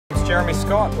Jeremy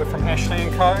Scott, we're from Ashley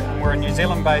 & Co, and we're a New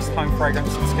Zealand-based home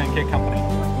fragrance and skincare company.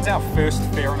 It's our first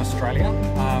fair in Australia.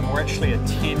 We're actually a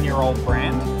 10-year-old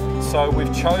brand. So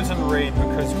we've chosen Reed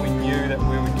because we knew that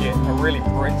we would get a really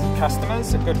breadth of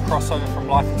customers, a good crossover from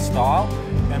life and style,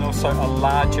 and also a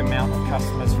large amount of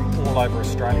customers from all over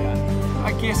Australia.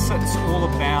 I guess it's all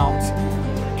about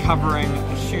covering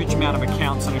a huge amount of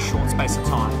accounts in a short space of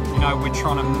time. You know, we're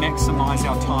trying to maximise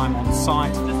our time on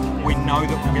site. We know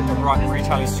that we'll get the right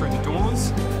retailers through the doors,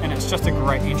 and it's just a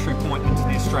great entry point into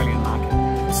the Australian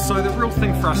market. So the real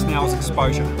thing for us now is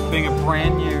exposure. Being a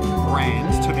brand new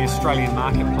brand to the Australian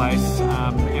marketplace,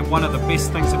 and one of the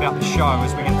best things about the show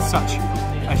is we get such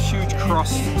a huge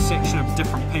cross-section of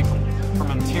different people,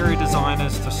 from interior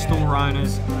designers to store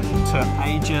owners to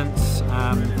agents.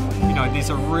 You know, there's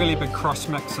a really big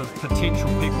cross-mix of potential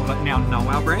people that now know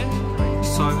our brand.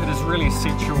 So it is really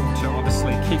essential to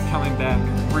obviously keep coming back,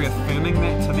 reaffirming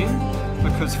that to them,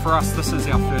 because for us this is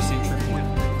our first entry point.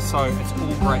 So it's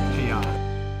all great PR.